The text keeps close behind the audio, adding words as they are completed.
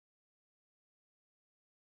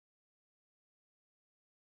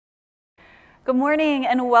Good morning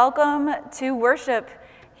and welcome to worship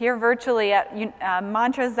here virtually at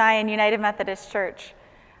Montrose Zion United Methodist Church.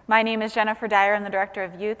 My name is Jennifer Dyer. I'm the Director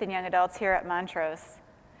of Youth and Young Adults here at Montrose.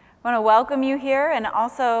 I want to welcome you here and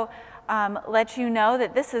also let you know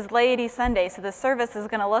that this is Laity Sunday, so the service is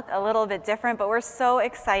going to look a little bit different, but we're so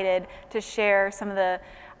excited to share some of the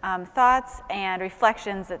thoughts and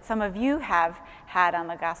reflections that some of you have had on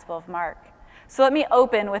the Gospel of Mark. So let me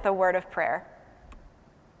open with a word of prayer.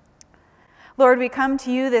 Lord, we come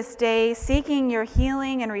to you this day seeking your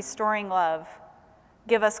healing and restoring love.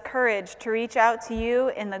 Give us courage to reach out to you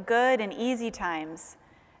in the good and easy times,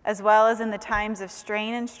 as well as in the times of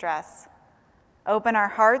strain and stress. Open our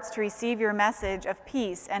hearts to receive your message of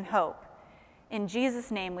peace and hope. In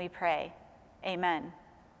Jesus' name we pray. Amen.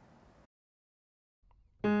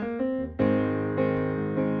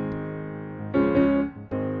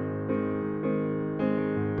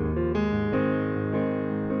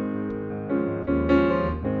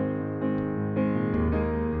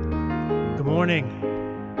 Good morning.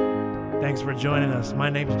 Thanks for joining us. My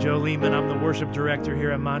name is Joe Lehman. I'm the worship director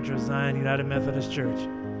here at Montrose Zion United Methodist Church.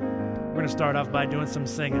 We're going to start off by doing some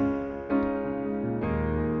singing.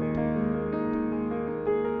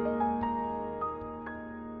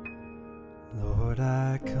 Lord,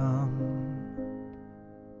 I come,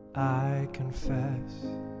 I confess,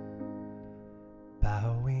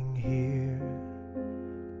 bowing here,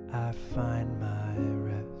 I find my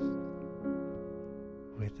rest.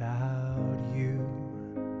 Without you,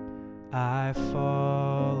 I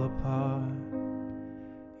fall apart.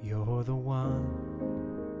 You're the one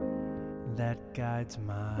that guides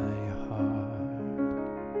my heart.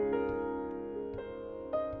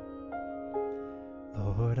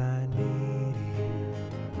 Lord, I need you.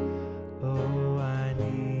 Oh, I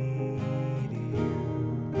need you.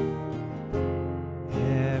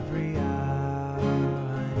 Every hour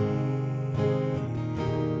I need you.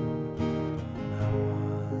 My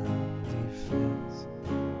one defense,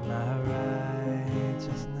 my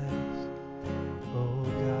righteousness. Oh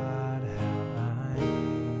God, how I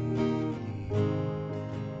need you.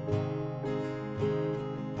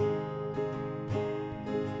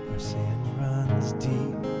 Where sin runs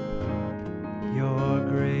deep, your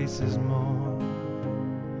grace is more.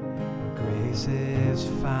 Where grace is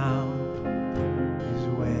found is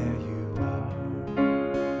where you are.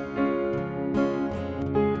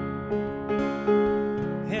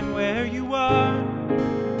 And where you are,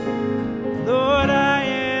 Lord, I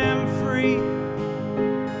am free.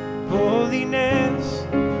 Holiness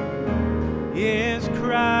is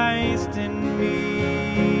Christ in me.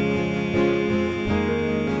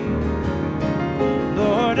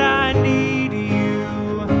 Lord, I need you.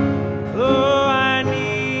 Oh, I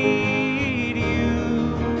need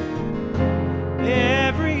you.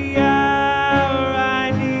 Every hour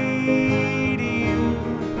I need you.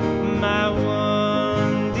 My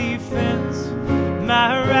one defense,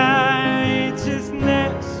 my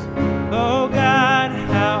righteousness. Oh God,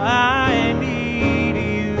 how I need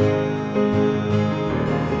you.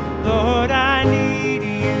 Lord, I need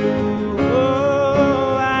you.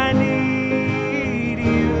 Oh, I need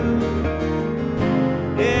you.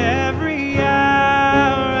 Every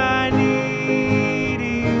hour I need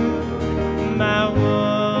you. My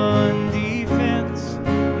one defense,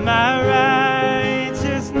 my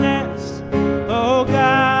righteousness. Oh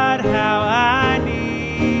God, how I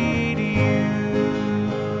need you.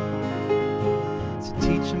 So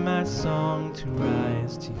teach my song to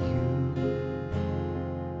rise to you.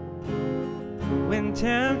 When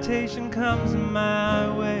temptation comes my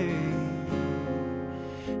way,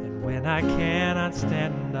 and when I cannot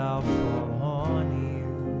stand, I'll fall on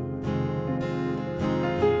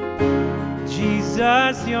you.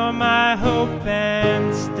 Jesus, you're my hope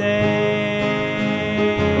and stay.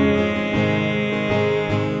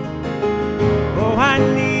 Oh, I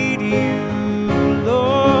need you,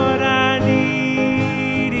 Lord, I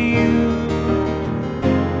need you.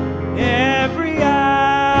 Every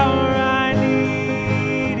hour I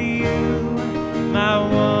need you. My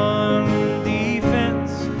one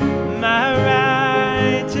defense, my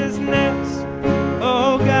righteousness.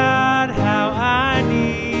 Oh God, how I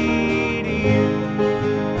need you.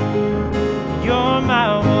 You're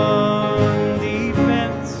my one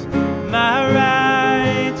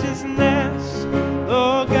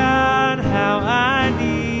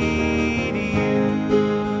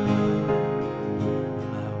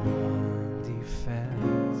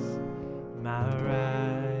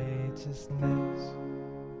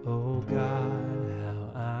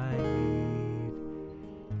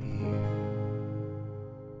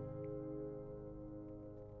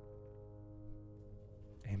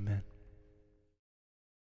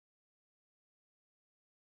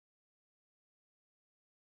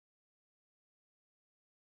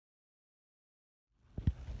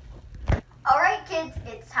Alright kids,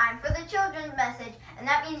 it's time for the children's message, and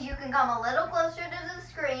that means you can come a little closer to the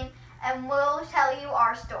screen and we'll tell you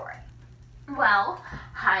our story. Well,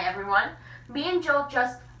 hi everyone. Me and Joel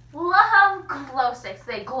just love glow sticks.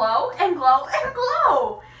 They glow and glow and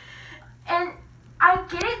glow. And I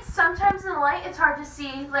get it, sometimes in the light it's hard to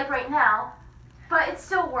see, like right now, but it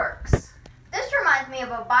still works. This reminds me of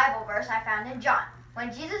a Bible verse I found in John.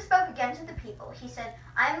 When Jesus spoke again to the people, he said,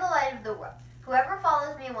 "I am the light of the world. Whoever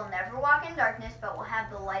follows me will never walk in darkness, but will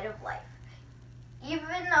have the light of life."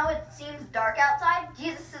 Even though it seems dark outside,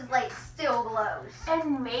 Jesus' light still glows.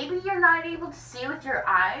 And maybe you're not able to see with your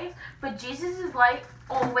eyes, but Jesus' light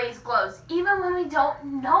always glows, even when we don't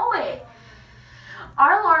know it.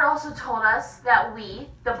 Our Lord also told us that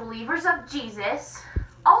we, the believers of Jesus,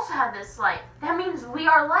 also have this light. That means we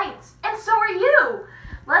are lights, and so are you.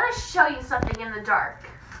 Let us show you something in the dark.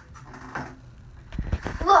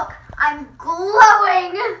 Look, I'm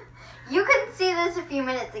glowing! You couldn't see this a few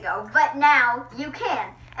minutes ago, but now you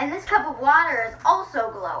can. And this cup of water is also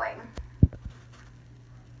glowing.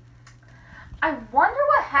 I wonder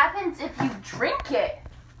what happens if you drink it.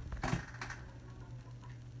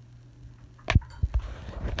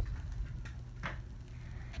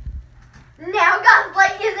 Now God's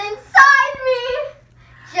light is inside me!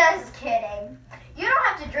 Just kidding. You don't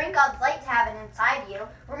have to drink God's light to have it inside you.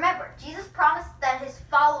 Remember, Jesus promised that his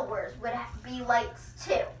followers would be lights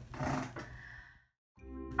too.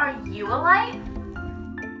 Are you a light?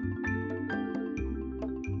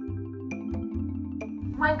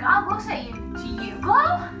 When God looks at you, do you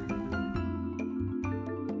glow?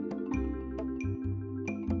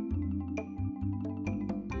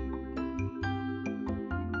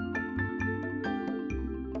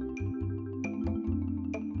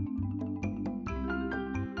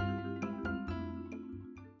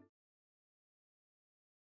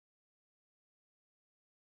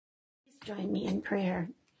 Join me in prayer.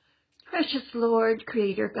 Precious Lord,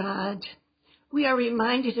 Creator God, we are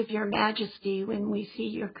reminded of your majesty when we see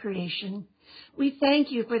your creation. We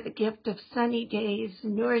thank you for the gift of sunny days,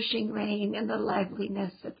 nourishing rain, and the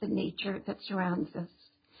liveliness of the nature that surrounds us.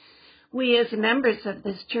 We as members of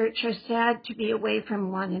this church are sad to be away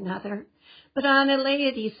from one another, but on a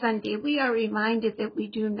Laity Sunday we are reminded that we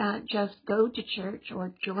do not just go to church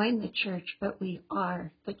or join the church, but we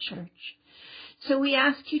are the church. So we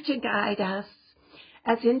ask you to guide us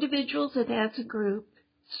as individuals and as a group.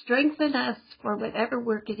 Strengthen us for whatever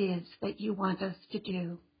work it is that you want us to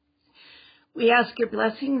do. We ask your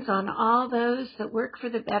blessings on all those that work for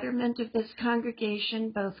the betterment of this congregation,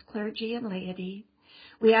 both clergy and laity.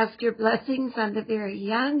 We ask your blessings on the very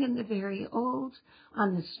young and the very old,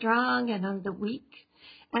 on the strong and on the weak.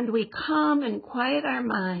 And we calm and quiet our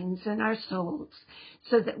minds and our souls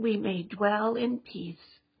so that we may dwell in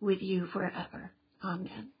peace with you forever.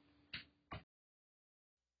 Amen.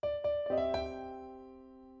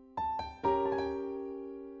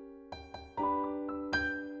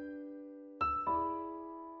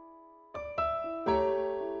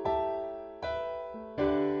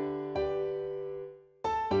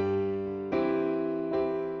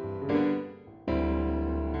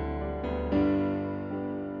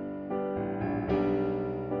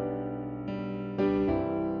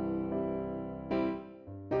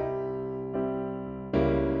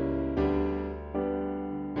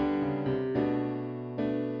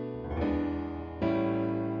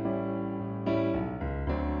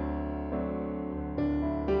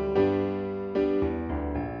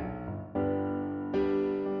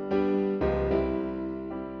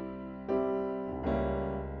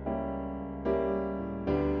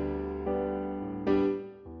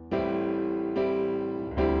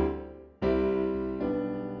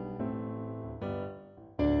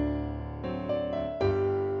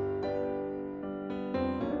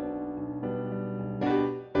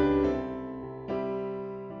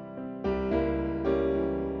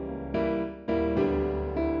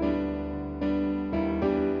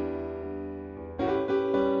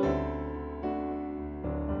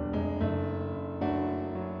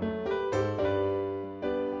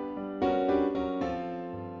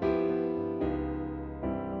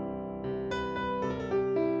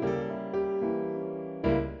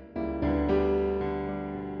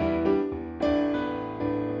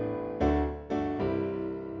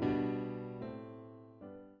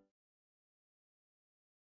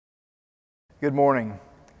 Good morning.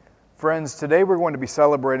 Friends, today we're going to be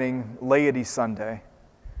celebrating Laity Sunday.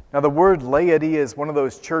 Now the word laity is one of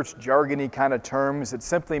those church jargony kind of terms. It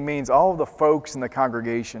simply means all of the folks in the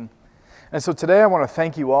congregation. And so today I want to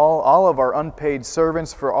thank you all of our unpaid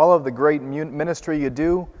servants, for all of the great ministry you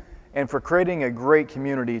do and for creating a great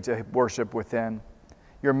community to worship within.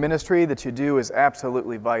 Your ministry that you do is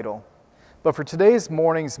absolutely vital. But for today's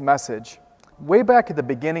morning's message, way back at the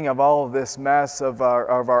beginning of all of this mess of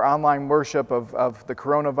our online worship of the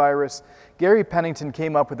coronavirus, Gary Pennington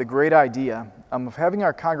came up with a great idea of having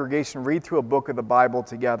our congregation read through a book of the Bible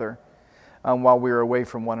together while we were away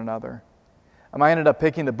from one another. I ended up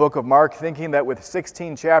picking the book of Mark, thinking that with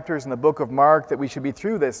 16 chapters in the book of Mark that we should be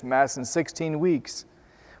through this mess in 16 weeks.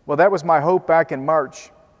 Well, that was my hope back in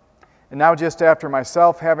March. And now just after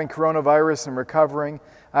myself having coronavirus and recovering,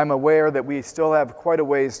 I'm aware that we still have quite a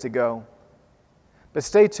ways to go. But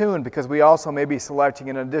stay tuned, because we also may be selecting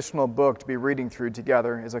an additional book to be reading through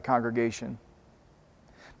together as a congregation.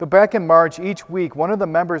 But back in March, each week, one of the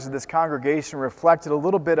members of this congregation reflected a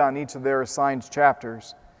little bit on each of their assigned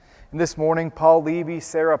chapters. And this morning, Paul Levy,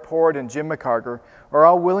 Sarah Port, and Jim McCarger are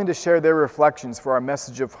all willing to share their reflections for our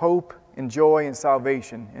message of hope and joy and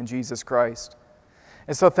salvation in Jesus Christ.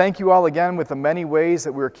 And so thank you all again with the many ways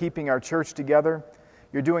that we're keeping our church together.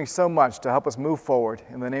 You're doing so much to help us move forward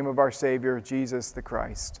in the name of our Savior, Jesus the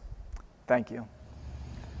Christ. Thank you.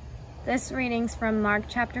 This reading's from Mark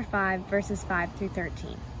chapter 5, verses 5 through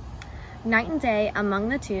 13. Night and day, among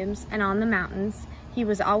the tombs and on the mountains, he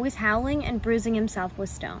was always howling and bruising himself with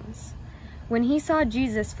stones. When he saw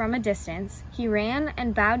Jesus from a distance, he ran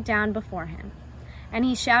and bowed down before him. And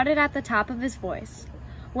he shouted at the top of his voice,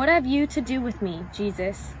 "What have you to do with me,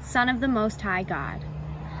 Jesus, Son of the Most High God?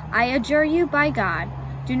 I adjure you by God,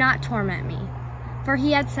 do not torment me." For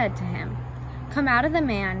he had said to him, "Come out of the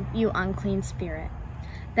man, you unclean spirit."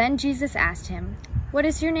 Then Jesus asked him, "What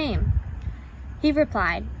is your name?" He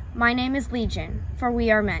replied, "My name is Legion, for we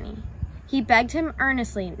are many." He begged him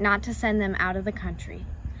earnestly not to send them out of the country.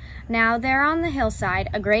 Now there on the hillside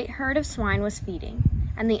a great herd of swine was feeding,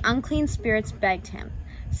 and the unclean spirits begged him,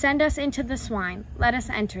 "Send us into the swine, let us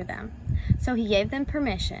enter them." So he gave them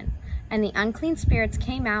permission, and the unclean spirits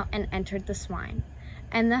came out and entered the swine.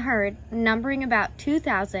 And the herd, numbering about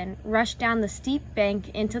 2,000, rushed down the steep bank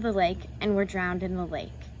into the lake and were drowned in the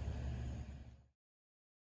lake.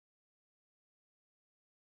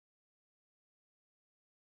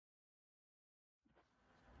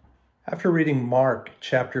 After reading Mark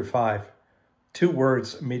chapter 5, two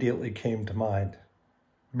words immediately came to mind: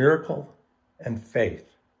 miracle and faith.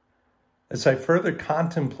 As I further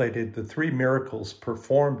contemplated the three miracles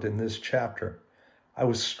performed in this chapter, I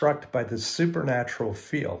was struck by the supernatural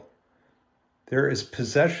feel. There is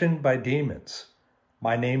possession by demons.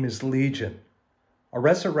 My name is Legion. A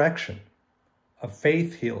resurrection. A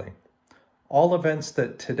faith healing. All events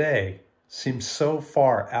that today seem so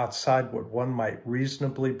far outside what one might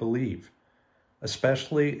reasonably believe,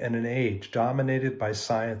 especially in an age dominated by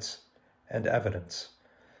science and evidence.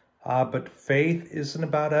 But faith isn't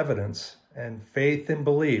about evidence, and faith and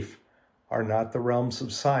belief are not the realms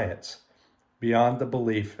of science, beyond the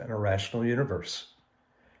belief in a rational universe.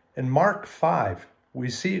 In Mark 5, we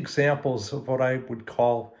see examples of what I would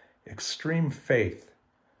call extreme faith.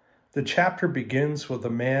 The chapter begins with a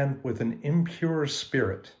man with an impure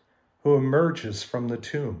spirit who emerges from the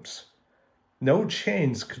tombs. No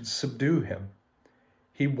chains could subdue him.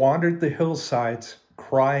 He wandered the hillsides,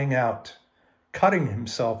 crying out, cutting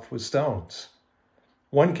himself with stones.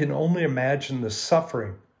 One can only imagine the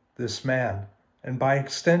suffering this man, and by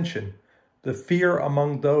extension, the fear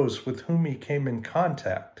among those with whom he came in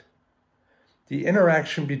contact. The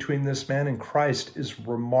interaction between this man and Christ is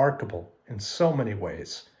remarkable in so many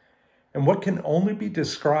ways. And what can only be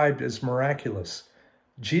described as miraculous,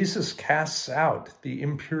 Jesus casts out the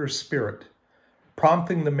impure spirit,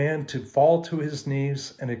 prompting the man to fall to his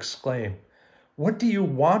knees and exclaim, "What do you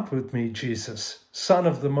want with me, Jesus, Son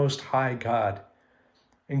of the Most High God?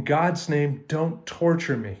 In God's name, don't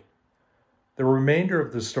torture me." The remainder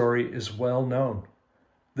of the story is well known.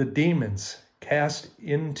 The demons, cast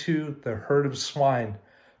into the herd of swine,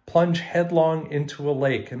 plunge headlong into a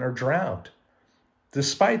lake and are drowned.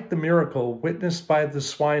 Despite the miracle witnessed by the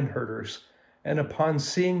swineherders, and upon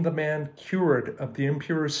seeing the man cured of the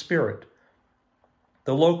impure spirit,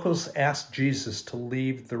 the locals asked Jesus to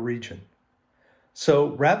leave the region. So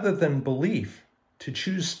rather than belief, to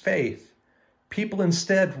choose faith, people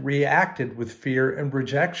instead reacted with fear and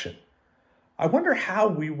rejection. I wonder how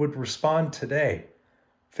we would respond today,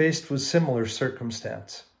 faced with similar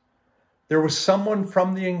circumstance. There was someone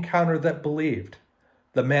from the encounter that believed,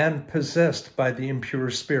 the man possessed by the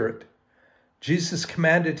impure spirit. Jesus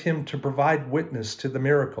commanded him to provide witness to the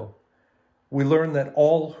miracle. We learn that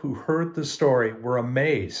all who heard the story were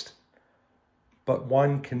amazed, but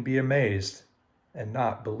one can be amazed and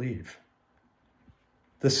not believe.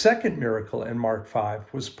 The second miracle in Mark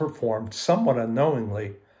 5 was performed somewhat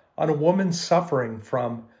unknowingly on a woman suffering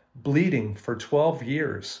from bleeding for 12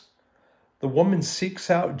 years. The woman seeks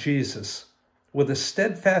out Jesus with a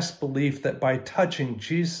steadfast belief that by touching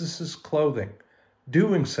Jesus' clothing,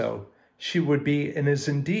 doing so, she would be and is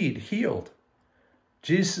indeed healed.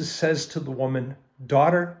 Jesus says to the woman,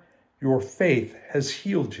 "Daughter, your faith has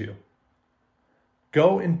healed you.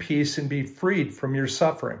 Go in peace and be freed from your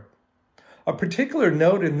suffering." A particular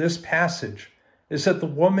note in this passage is that the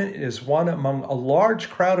woman is one among a large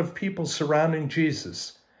crowd of people surrounding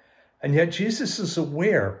Jesus, and yet Jesus is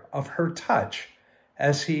aware of her touch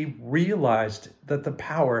as he realized that the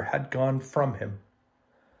power had gone from him.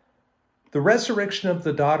 The resurrection of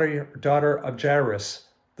the daughter of Jairus,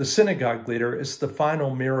 the synagogue leader, is the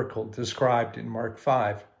final miracle described in Mark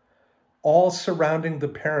 5. All surrounding the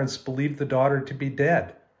parents believed the daughter to be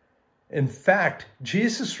dead. In fact,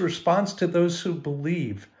 Jesus responds to those who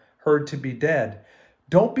believe her to be dead,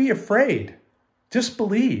 "Don't be afraid, just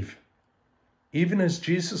believe." Even as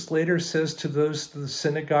Jesus later says to those in the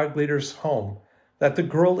synagogue leader's home that the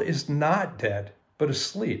girl is not dead, but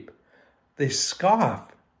asleep, they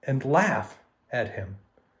scoff and laugh at him.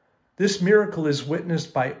 This miracle is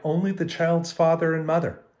witnessed by only the child's father and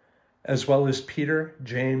mother, as well as Peter,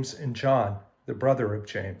 James, and John, the brother of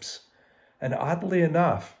James. And oddly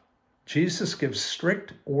enough, Jesus gives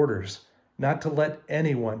strict orders not to let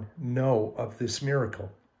anyone know of this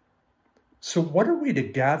miracle. So what are we to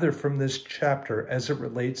gather from this chapter as it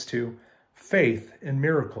relates to faith and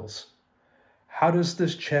miracles? How does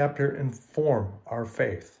this chapter inform our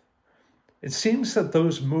faith? It seems that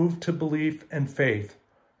those moved to belief and faith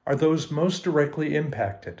are those most directly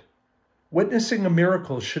impacted. Witnessing a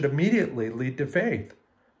miracle should immediately lead to faith.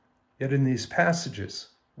 Yet in these passages,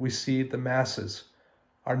 we see the masses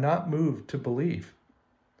are not moved to believe.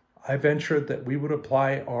 I venture that we would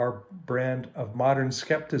apply our brand of modern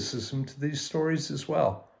skepticism to these stories as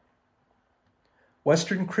well.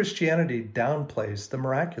 Western Christianity downplays the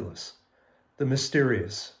miraculous, the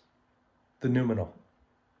mysterious, the noumenal.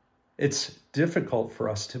 It's difficult for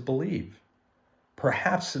us to believe.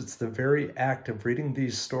 Perhaps it's the very act of reading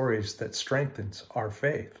these stories that strengthens our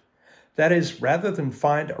faith. That is, rather than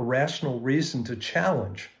find a rational reason to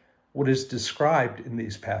challenge what is described in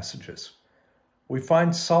these passages, we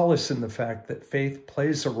find solace in the fact that faith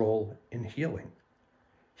plays a role in healing.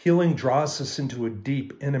 Healing draws us into a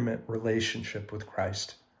deep, intimate relationship with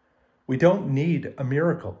Christ. We don't need a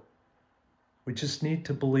miracle. We just need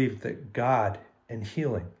to believe that God and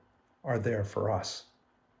healing are there for us.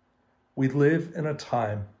 We live in a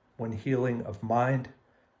time when healing of mind,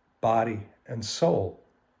 body, and soul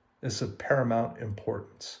is of paramount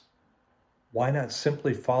importance. Why not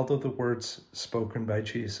simply follow the words spoken by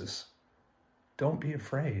Jesus? Don't be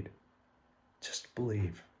afraid. Just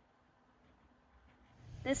believe.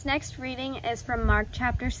 This next reading is from Mark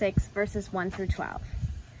chapter 6, verses 1 through 12.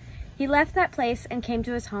 He left that place and came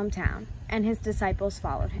to his hometown, and his disciples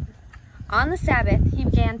followed him. On the Sabbath, he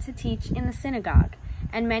began to teach in the synagogue,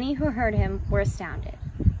 and many who heard him were astounded.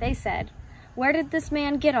 They said, "Where did this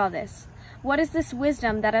man get all this? What is this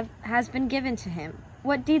wisdom that has been given to him?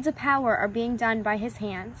 What deeds of power are being done by his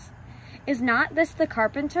hands? Is not this the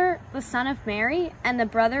carpenter, the son of Mary, and the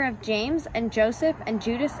brother of James and Joseph and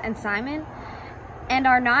Judas and Simon? And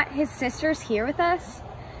are not his sisters here with us?"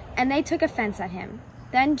 And they took offense at him.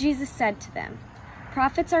 Then Jesus said to them,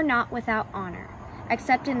 "Prophets are not without honor,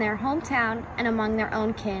 except in their hometown and among their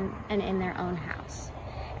own kin and in their own house."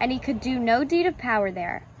 And he could do no deed of power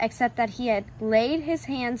there, except that he had laid his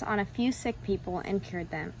hands on a few sick people and cured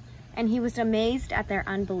them. And he was amazed at their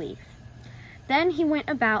unbelief. Then he went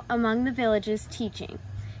about among the villages teaching.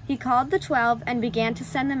 He called the 12 and began to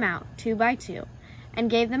send them out 2 by 2, and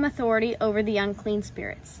gave them authority over the unclean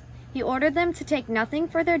spirits. He ordered them to take nothing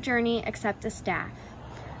for their journey except a staff,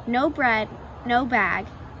 no bread, no bag,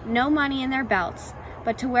 no money in their belts,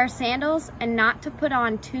 but to wear sandals and not to put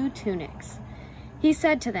on 2 tunics. He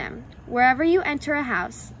said to them, "Wherever you enter a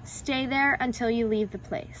house, stay there until you leave the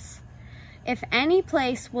place. If any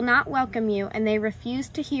place will not welcome you and they refuse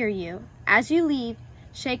to hear you, as you leave,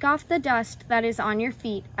 shake off the dust that is on your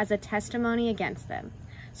feet as a testimony against them."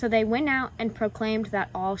 So they went out and proclaimed that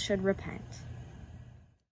all should repent.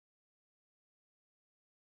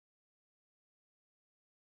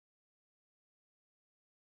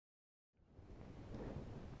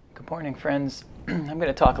 Good morning, friends. I'm going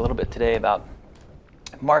to talk a little bit today about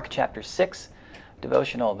Mark chapter 6,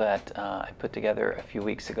 devotional that I put together a few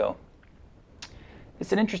weeks ago.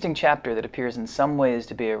 It's an interesting chapter that appears in some ways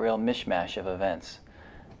to be a real mishmash of events.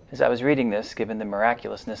 As I was reading this, given the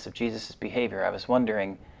miraculousness of Jesus' behavior, I was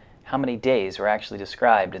wondering how many days were actually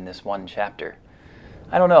described in this one chapter.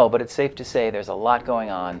 I don't know, but it's safe to say there's a lot going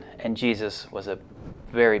on, and Jesus was a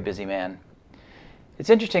very busy man. It's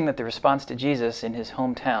interesting that the response to Jesus in his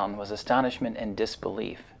hometown was astonishment and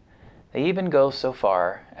disbelief. They even go so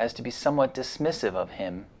far as to be somewhat dismissive of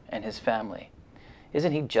him and his family.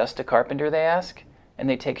 Isn't he just a carpenter, they ask? And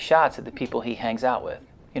they take shots at the people he hangs out with.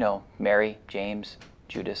 You know, Mary, James,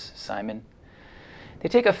 Judas, Simon. They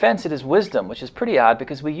take offense at his wisdom, which is pretty odd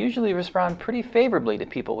because we usually respond pretty favorably to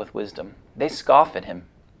people with wisdom. They scoff at him.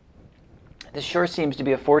 This sure seems to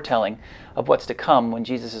be a foretelling of what's to come when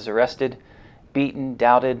Jesus is arrested, beaten,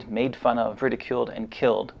 doubted, made fun of, ridiculed, and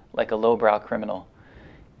killed like a lowbrow criminal,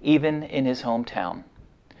 even in his hometown.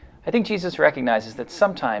 I think Jesus recognizes that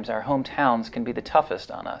sometimes our hometowns can be the toughest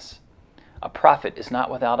on us. A prophet is not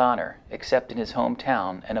without honor, except in his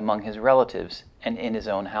hometown and among his relatives and in his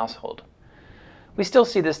own household. We still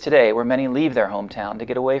see this today, where many leave their hometown to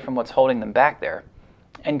get away from what's holding them back there,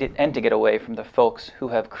 and to get away from the folks who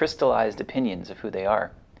have crystallized opinions of who they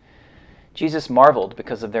are. Jesus marveled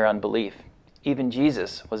because of their unbelief. Even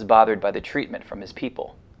Jesus was bothered by the treatment from his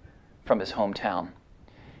people, from his hometown.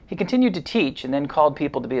 He continued to teach and then called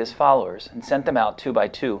people to be his followers and sent them out 2 by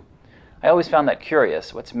 2. I always found that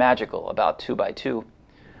curious, what's magical about 2 by 2.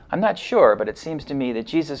 I'm not sure, but it seems to me that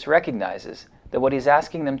Jesus recognizes that what he's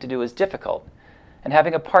asking them to do is difficult, and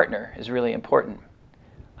having a partner is really important.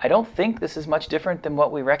 I don't think this is much different than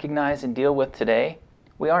what we recognize and deal with today.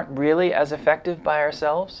 We aren't really as effective by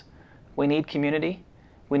ourselves. We need community.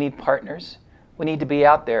 We need partners. We need to be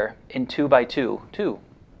out there in 2 by 2 too.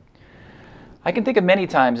 I can think of many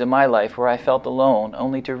times in my life where I felt alone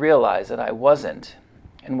only to realize that I wasn't.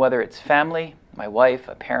 And whether it's family, my wife,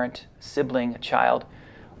 a parent, a sibling, a child,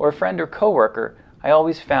 or a friend or coworker, I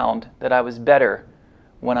always found that I was better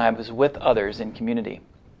when I was with others in community.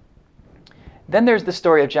 Then there's the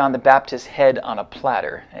story of John the Baptist's head on a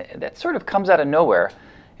platter. That sort of comes out of nowhere,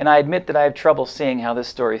 and I admit that I have trouble seeing how this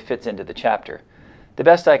story fits into the chapter. The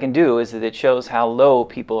best I can do is that it shows how low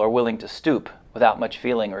people are willing to stoop without much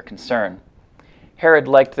feeling or concern. Herod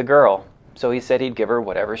liked the girl, so he said he'd give her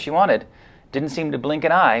whatever she wanted. Didn't seem to blink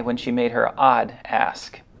an eye when she made her odd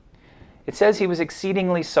ask. It says he was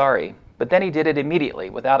exceedingly sorry, but then he did it immediately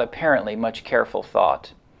without apparently much careful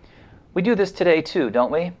thought. We do this today too,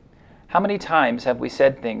 don't we? How many times have we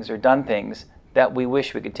said things or done things that we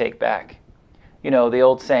wish we could take back? You know, the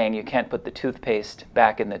old saying, you can't put the toothpaste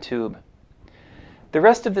back in the tube. The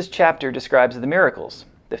rest of this chapter describes the miracles.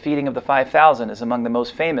 The feeding of the 5,000 is among the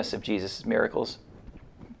most famous of Jesus' miracles.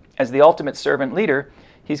 As the ultimate servant leader,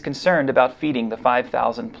 he's concerned about feeding the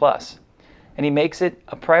 5,000 plus, and he makes it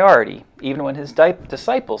a priority, even when his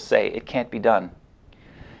disciples say it can't be done.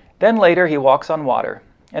 Then later he walks on water,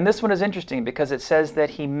 and this one is interesting because it says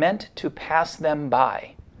that he meant to pass them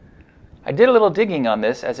by. I did a little digging on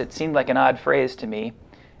this as it seemed like an odd phrase to me,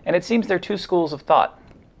 and it seems there are two schools of thought.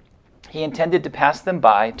 He intended to pass them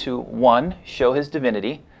by to, 1, show his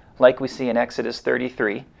divinity, like we see in Exodus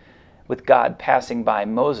 33, with God passing by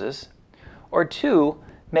Moses, or 2,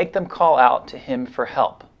 make them call out to him for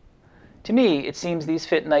help. To me, it seems these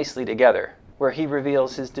fit nicely together, where he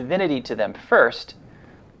reveals his divinity to them first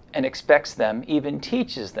and expects them, even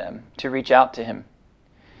teaches them, to reach out to him.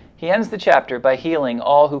 He ends the chapter by healing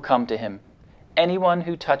all who come to him, anyone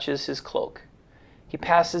who touches his cloak. He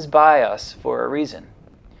passes by us for a reason.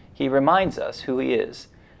 He reminds us who he is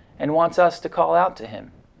and wants us to call out to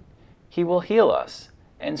him. He will heal us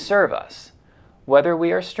and serve us, whether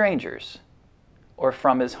we are strangers or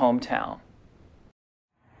from his hometown.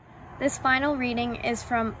 This final reading is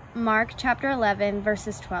from Mark chapter 11,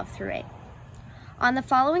 verses 12 through 8. On the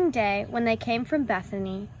following day, when they came from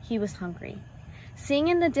Bethany, he was hungry. Seeing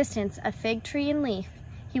in the distance a fig tree in leaf,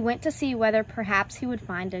 he went to see whether perhaps he would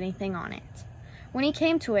find anything on it. When he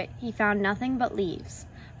came to it, he found nothing but leaves,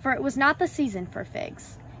 for it was not the season for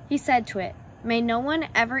figs. He said to it, "May no one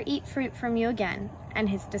ever eat fruit from you again," and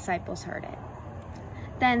his disciples heard it.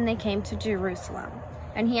 Then they came to Jerusalem,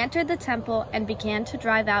 and he entered the temple and began to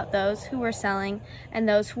drive out those who were selling and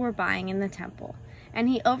those who were buying in the temple. And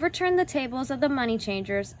he overturned the tables of the money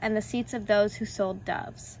changers and the seats of those who sold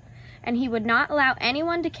doves. And he would not allow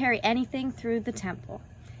anyone to carry anything through the temple.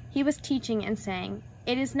 He was teaching and saying,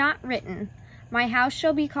 "It is not written, 'My house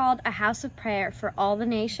shall be called a house of prayer for all the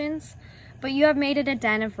nations,' but you have made it a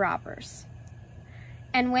den of robbers."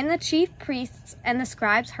 And when the chief priests and the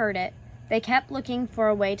scribes heard it, they kept looking for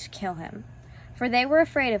a way to kill him, for they were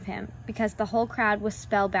afraid of him, because the whole crowd was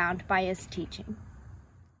spellbound by his teaching.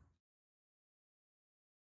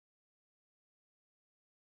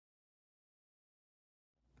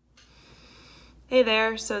 Hey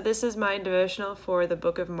there, so this is my devotional for the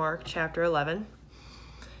book of Mark, chapter 11.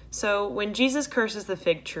 So when Jesus curses the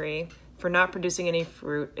fig tree, for not producing any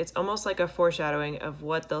fruit, it's almost like a foreshadowing of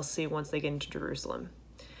what they'll see once they get into Jerusalem.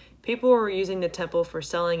 People were using the temple for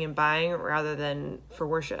selling and buying rather than for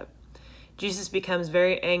worship. Jesus becomes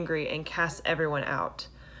very angry and casts everyone out.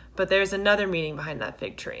 But there's another meaning behind that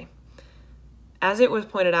fig tree. As it was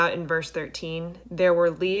pointed out in verse 13, there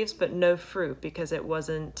were leaves but no fruit because it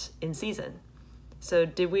wasn't in season. So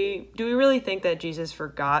do we really think that Jesus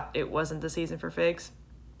forgot it wasn't the season for figs?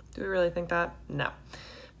 Do we really think that? No.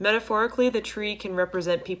 Metaphorically, the tree can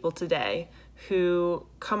represent people today who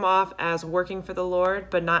come off as working for the Lord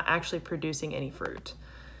but not actually producing any fruit.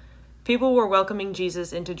 People were welcoming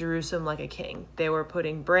Jesus into Jerusalem like a king. They were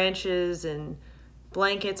putting branches and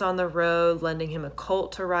blankets on the road, lending him a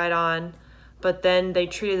colt to ride on, but then they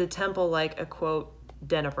treated the temple like a, quote,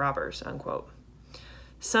 den of robbers, unquote.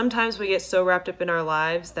 Sometimes we get so wrapped up in our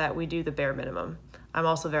lives that we do the bare minimum. I'm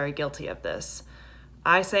also very guilty of this.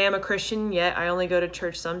 I say I'm a Christian, yet I only go to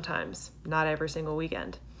church sometimes, not every single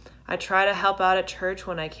weekend. I try to help out at church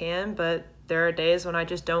when I can, but there are days when I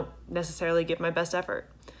just don't necessarily give my best effort.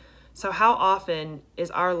 So how often is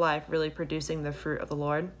our life really producing the fruit of the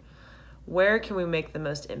Lord? Where can we make the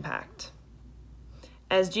most impact?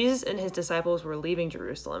 As Jesus and his disciples were leaving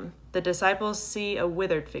Jerusalem, the disciples see a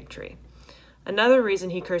withered fig tree. Another reason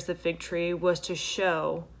he cursed the fig tree was to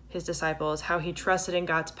show his disciples how he trusted in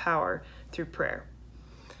God's power through prayer.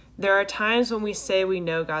 There are times when we say we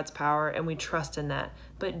know God's power and we trust in that,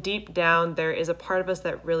 but deep down there is a part of us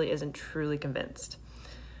that really isn't truly convinced.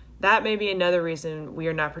 That may be another reason we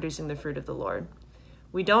are not producing the fruit of the Lord.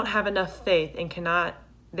 We don't have enough faith and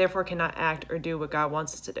therefore cannot act or do what God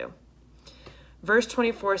wants us to do. Verse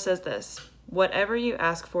 24 says this, "Whatever you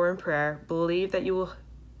ask for in prayer, believe that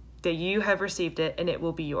you have received it and it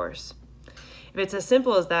will be yours." If it's as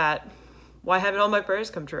simple as that, why haven't all my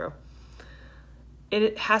prayers come true?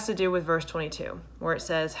 It has to do with verse 22, where it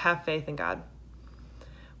says, "Have faith in God."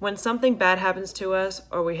 When something bad happens to us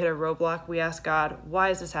or we hit a roadblock, we ask God, why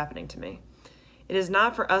is this happening to me? It is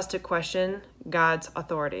not for us to question God's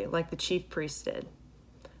authority like the chief priest did.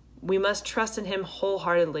 We must trust in him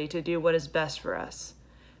wholeheartedly to do what is best for us.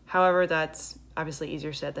 However, that's obviously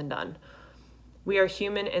easier said than done. We are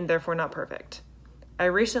human and therefore not perfect. I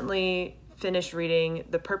recently finished reading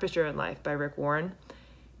The Purpose-Driven Life by Rick Warren,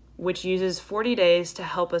 which uses 40 days to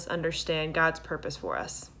help us understand God's purpose for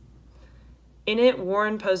us. In it,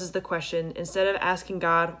 Warren poses the question, instead of asking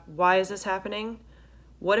God, why is this happening?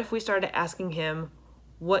 What if we started asking him,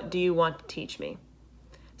 what do you want to teach me?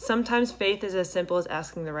 Sometimes faith is as simple as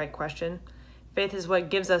asking the right question. Faith is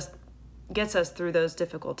what gets us through those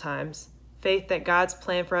difficult times. Faith that God's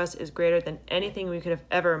plan for us is greater than anything we could have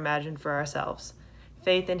ever imagined for ourselves.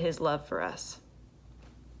 Faith in his love for us.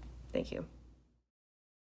 Thank you.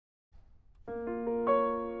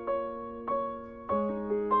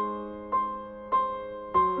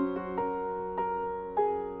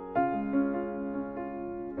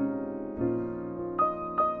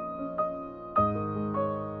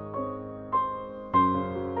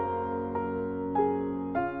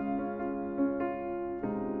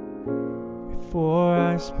 Before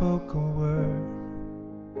I spoke a word,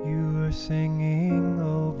 you were singing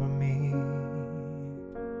over me.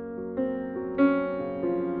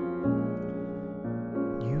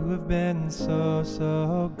 You have been so,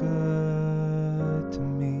 so good to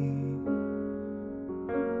me.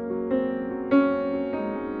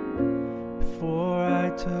 Before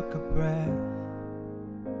I took a breath,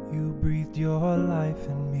 you breathed your life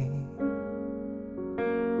in me.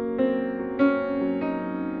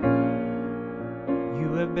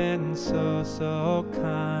 You have been so, so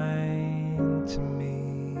kind to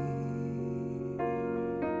me.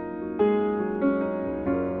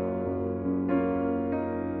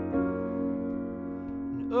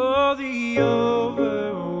 And oh, the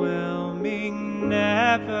overwhelming,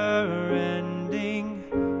 never-ending,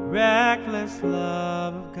 reckless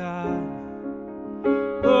love of God.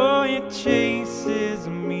 Oh, it chases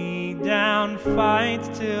me down, fights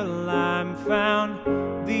till I'm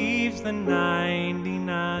found, leaves the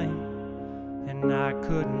 99, and I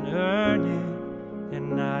couldn't earn it,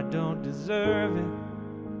 and I don't deserve it,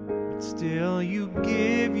 but still you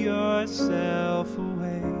give yourself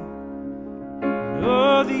away. And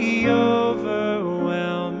oh, the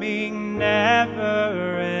overwhelming,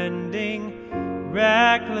 never-ending,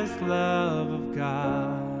 reckless love of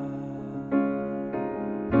God.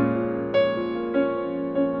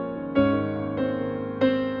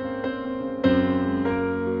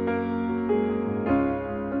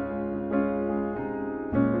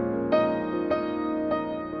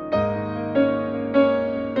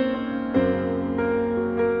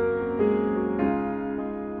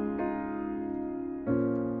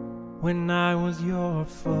 When was your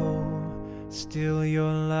foe, still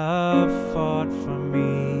your love fought for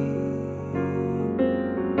me.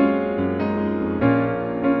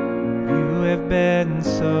 You have been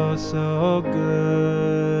so, so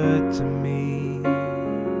good to me.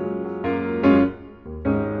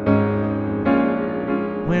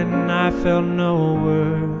 When I felt no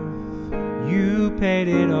worth, you paid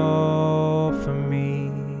it all for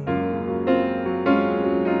me.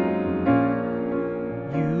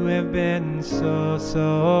 You have been so,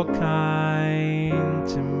 so kind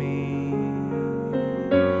to me.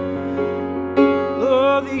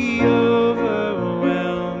 Oh, the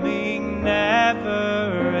overwhelming,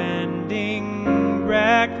 never-ending,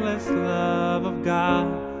 reckless love of God.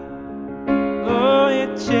 Oh,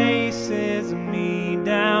 it chases me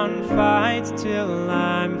down, fights till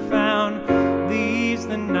I'm found, leaves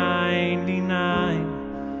the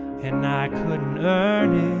 99, and I couldn't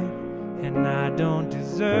earn it, and I don't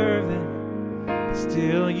deserve it, but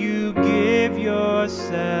still you give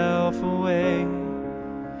yourself away.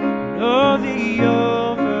 And oh, the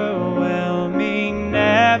overwhelming,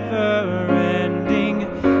 never-ending,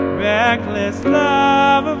 reckless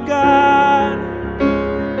love of God.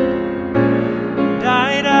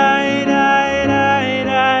 Die, die, die, die,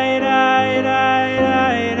 die, die, die, die,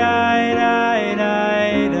 die, die, die,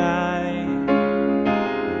 die, die,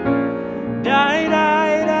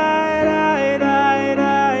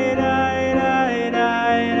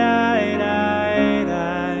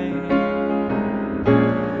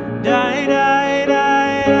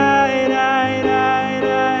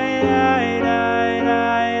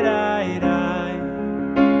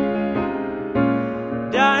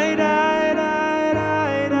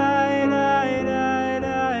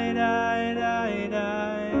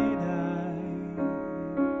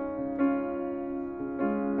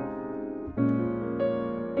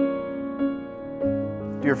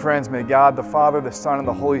 Dear friends, may God, the Father, the Son, and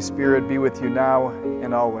the Holy Spirit be with you now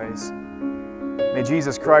and always. May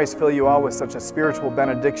Jesus Christ fill you all with such a spiritual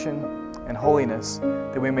benediction and holiness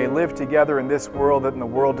that we may live together in this world, that in the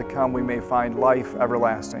world to come we may find life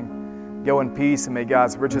everlasting. Go in peace, and may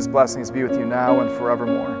God's richest blessings be with you now and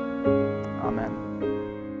forevermore. Amen.